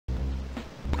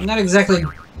I'm not exactly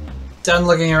done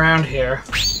looking around here.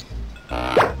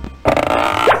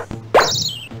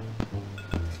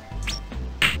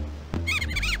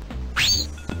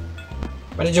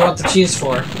 What did you want the cheese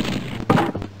for?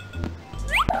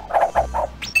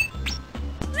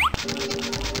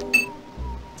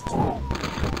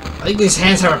 I think these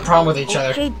hands have a problem with each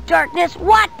other. Okay, Darkness,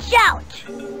 watch out!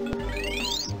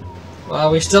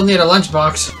 Well, we still need a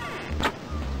lunchbox.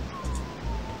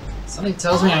 Something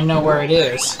tells me I know where it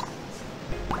is.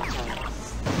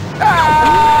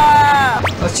 Ah!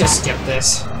 Let's just skip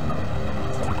this.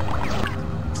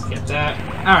 Skip that.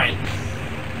 Alright.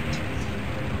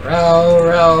 Row,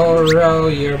 row, row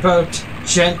your boat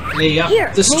gently up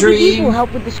the stream. Maybe these will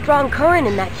help with the strong current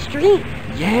in that stream.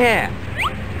 Yeah.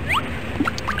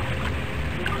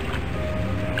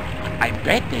 I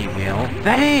bet they will.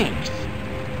 Thanks.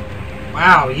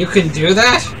 Wow, you can do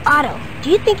that? Otto, do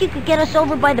you think you could get us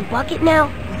over by the bucket now?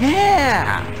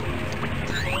 Yeah.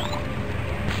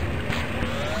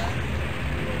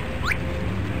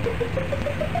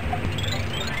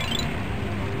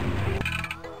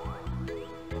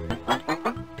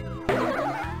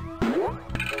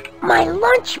 My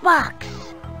lunchbox!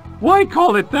 Why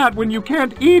call it that when you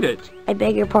can't eat it? I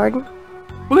beg your pardon?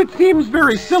 Well, it seems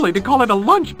very silly to call it a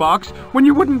lunchbox when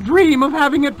you wouldn't dream of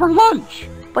having it for lunch.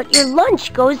 But your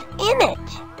lunch goes in it.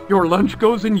 Your lunch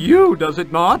goes in you, does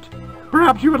it not?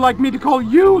 Perhaps you would like me to call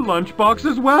you Lunchbox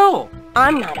as well.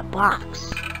 I'm not a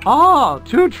box. Ah,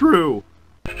 too true.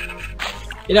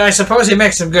 You know, I suppose he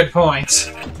makes some good points.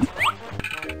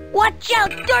 Watch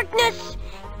out, Darkness!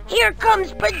 Here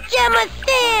comes Pajama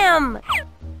Sam!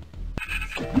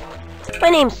 My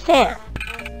name's Sam.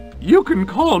 You can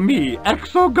call me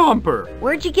Exogomper.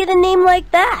 Where'd you get a name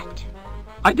like that?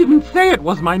 I didn't say it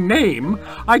was my name.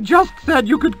 I just said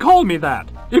you could call me that,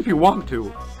 if you want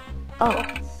to. Oh,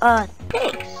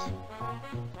 thanks.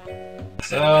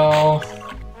 So...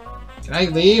 Can I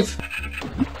leave?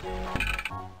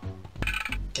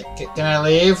 Can I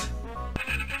leave?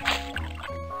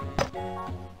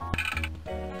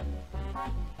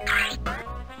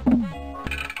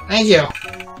 Thank you.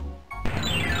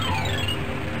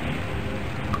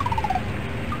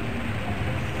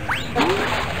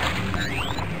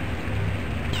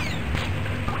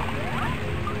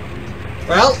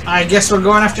 Well, I guess we're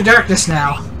going after Darkness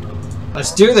now.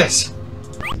 Let's do this.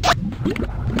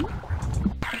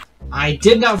 I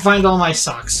did not find all my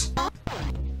socks.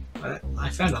 But I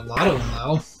found a lot of them,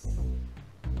 though.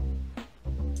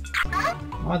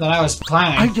 More than I was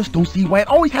planning. I just don't see why it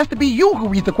always has to be you who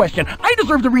reads the question. I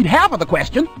deserve to read half of the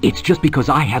question. It's just because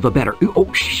I have a better... Oh,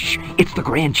 shh! It's the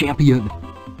Grand Champion.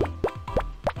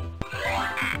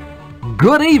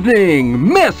 Good evening,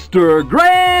 Mr.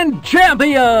 Grand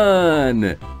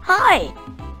Champion! Hi!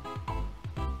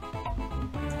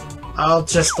 I'll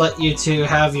just let you two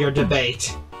have your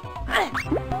debate.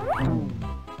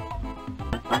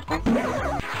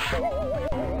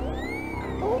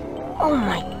 Oh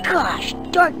my gosh,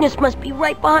 Darkness must be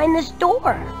right behind this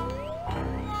door.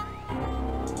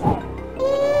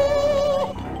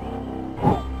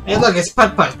 Hey look, it's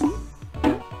Putt-Putt.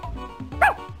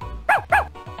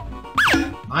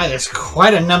 My, there's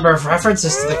quite a number of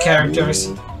references to the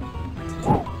characters.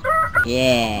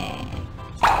 Yeah.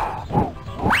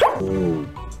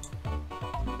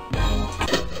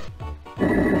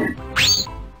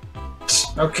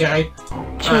 Okay.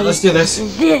 Alright, let's do this. This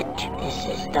is it. This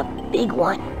is the big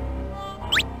one.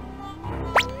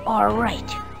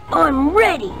 Alright, I'm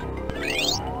ready.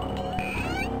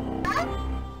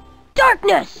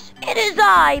 Darkness! It is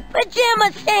I,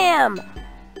 Pajama Sam!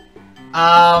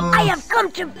 I have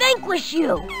come to vanquish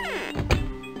you!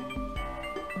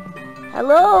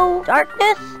 Hello,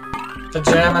 Darkness?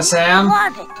 Pajama Sam?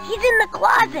 Closet! He's in the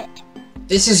closet!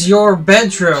 This is your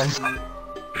bedroom.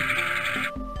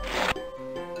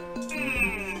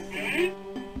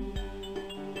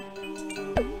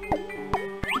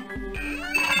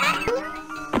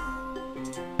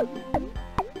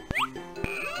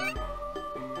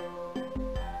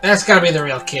 That's gotta be the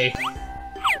real key.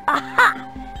 Aha!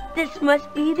 This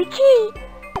must be the key.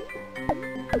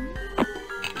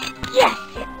 Yes,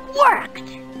 it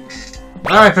worked!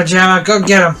 Alright, Pajama, go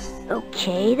get him.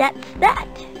 Okay, that's that.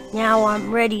 Now I'm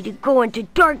ready to go into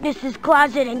Darkness's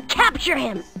closet and capture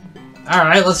him.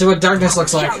 Alright, let's see what Darkness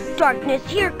looks like. Shout, Darkness,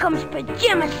 here comes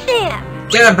Pajama Sam!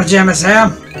 Get him, Pajama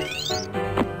Sam!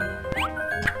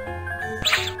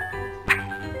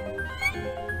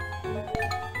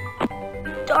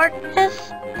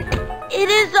 Darkness? It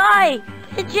is I,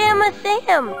 Pajama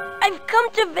Sam. I've come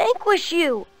to vanquish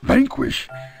you. Vanquish?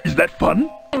 Is that fun?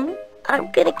 I'm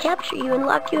gonna capture you and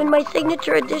lock you in my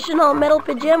signature edition all-metal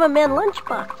Pajama Man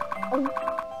lunchbox.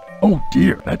 Oh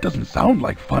dear, that doesn't sound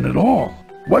like fun at all.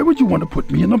 Why would you want to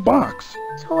put me in a box?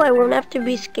 So I won't have to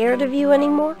be scared of you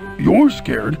anymore? You're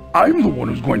scared. I'm the one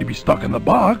who's going to be stuck in the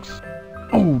box.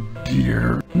 Oh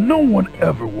dear, no one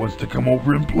ever wants to come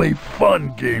over and play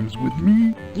fun games with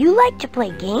me. You like to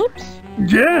play games?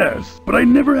 Yes, but I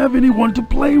never have anyone to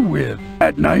play with.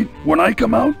 At night, when I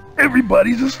come out,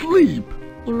 everybody's asleep.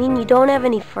 You mean you don't have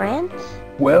any friends?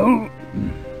 Well,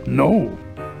 no.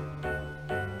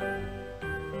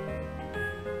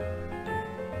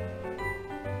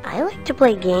 I like to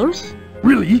play games.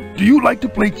 Really? Do you like to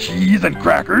play cheese and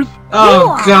crackers?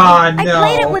 Oh Yeah, God, no!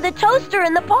 I played it with a toaster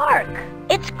in the park.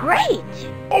 It's great.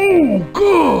 Oh,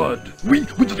 good. We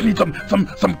just need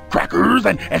some crackers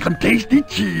and some tasty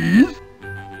cheese.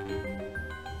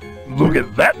 Look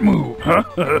at that move, huh?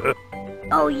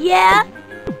 Oh yeah?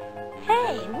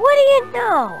 Hey, what do you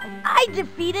know? I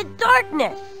defeated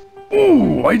darkness.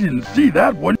 Oh, I didn't see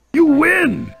that one. You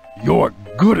win. You're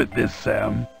good at this,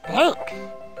 Sam. Thanks.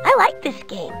 I like this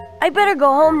game. I better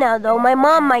go home now, though. My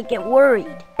mom might get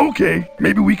worried. Okay,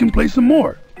 maybe we can play some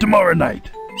more tomorrow night.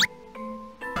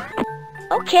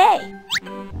 Okay.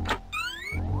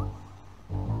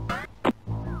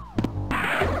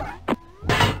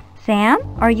 Sam,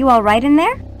 are you all right in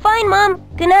there? Fine, Mom.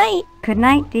 Good night. Good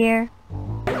night, dear.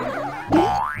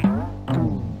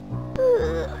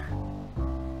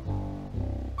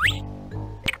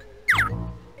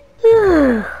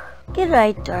 Good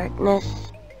night, darkness.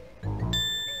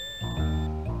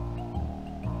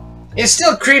 It's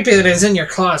still creepy that it's in your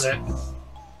closet.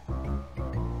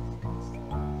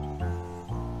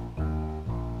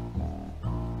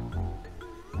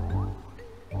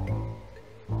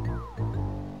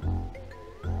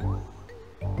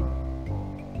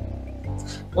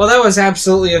 Well, that was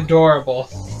absolutely adorable.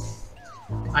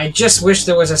 I just wish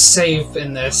there was a save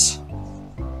in this.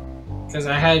 Because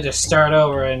I had to start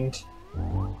over and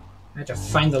I had to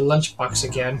find the lunchbox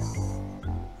again.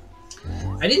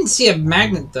 I didn't see a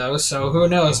magnet though, so who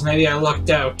knows, maybe I lucked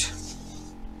out.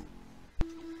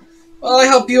 Well, I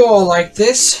hope you all like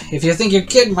this. If you think your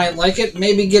kid might like it,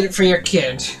 maybe get it for your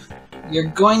kid. You're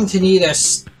going to need a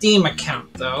Steam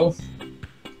account though.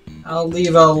 I'll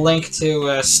leave a link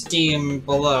to Steam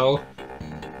below.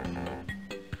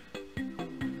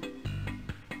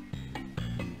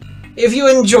 If you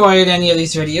enjoyed any of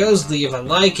these videos, leave a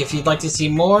like. If you'd like to see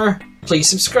more, please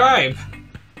subscribe.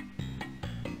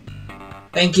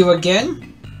 Thank you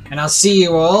again, and I'll see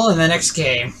you all in the next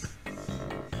game.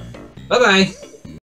 Bye-bye.